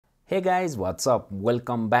Hey guys, what's up?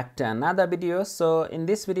 Welcome back to another video. So in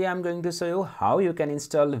this video I'm going to show you how you can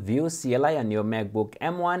install vue-cli on your Macbook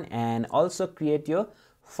M1 and also create your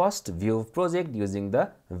first Vue project using the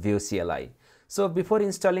vue-cli. So before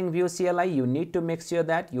installing vue-cli, you need to make sure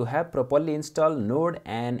that you have properly installed Node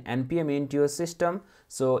and npm into your system.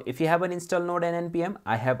 So if you haven't installed Node and npm,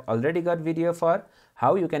 I have already got video for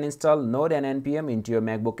how you can install Node and npm into your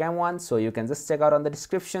Macbook M1, so you can just check out on the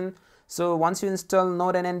description. So once you install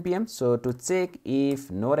Node and npm, so to check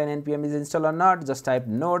if Node and npm is installed or not, just type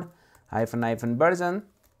node -- version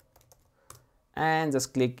and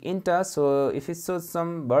just click enter. So if it shows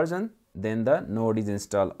some version, then the node is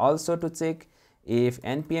installed. Also to check if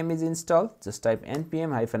npm is installed, just type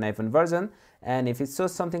npm -- version, and if it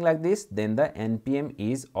shows something like this, then the npm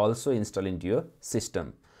is also installed into your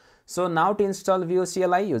system. So now to install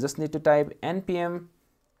vue-cli, you just need to type npm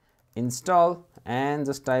install and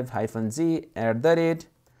just type -g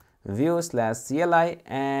 @vue/cli,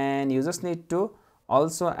 and you just need to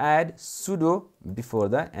also add sudo before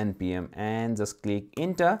the npm and just click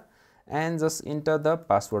enter and just enter the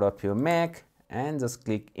password of your Mac and just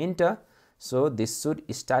click enter. So this should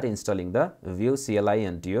start installing the vue-cli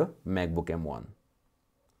into your Macbook M1.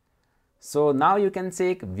 So now you can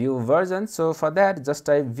check Vue version. So for that, just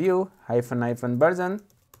type vue -- version,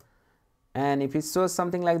 and if it shows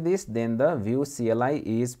something like this, then the vue-cli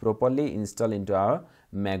is properly installed into our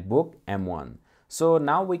Macbook M1. So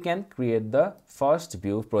now we can create the first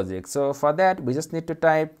Vue project. So for that, we just need to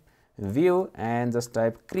type vue and just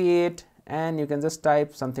type create, and you can just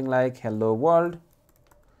type something like hello world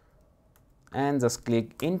and just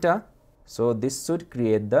click enter. So this should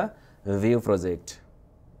create the Vue project,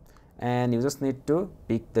 and you just need to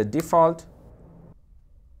pick the default.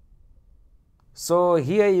 So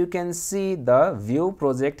here you can see the Vue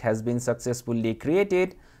project has been successfully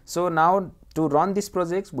created. So now to run this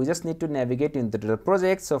project, we just need to navigate into the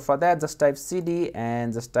project. So for that, just type cd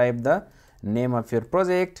and just type the name of your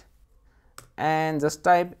project and just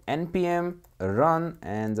type npm run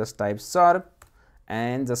and just type sharp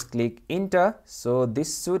and just click enter. So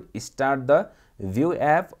this should start the Vue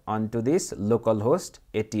app onto this localhost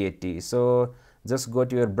 8080. So just go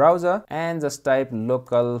to your browser and just type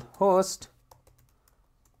localhost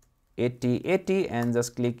 8080 and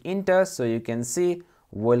just click enter. So you can see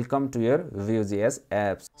welcome to your Vue.js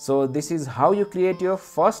apps. So this is how you create your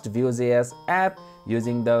first Vue.js app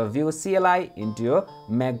using the vue-cli into your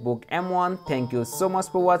Macbook M1. Thank you so much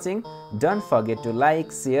for watching. Don't forget to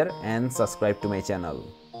like, share and subscribe to my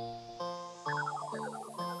channel.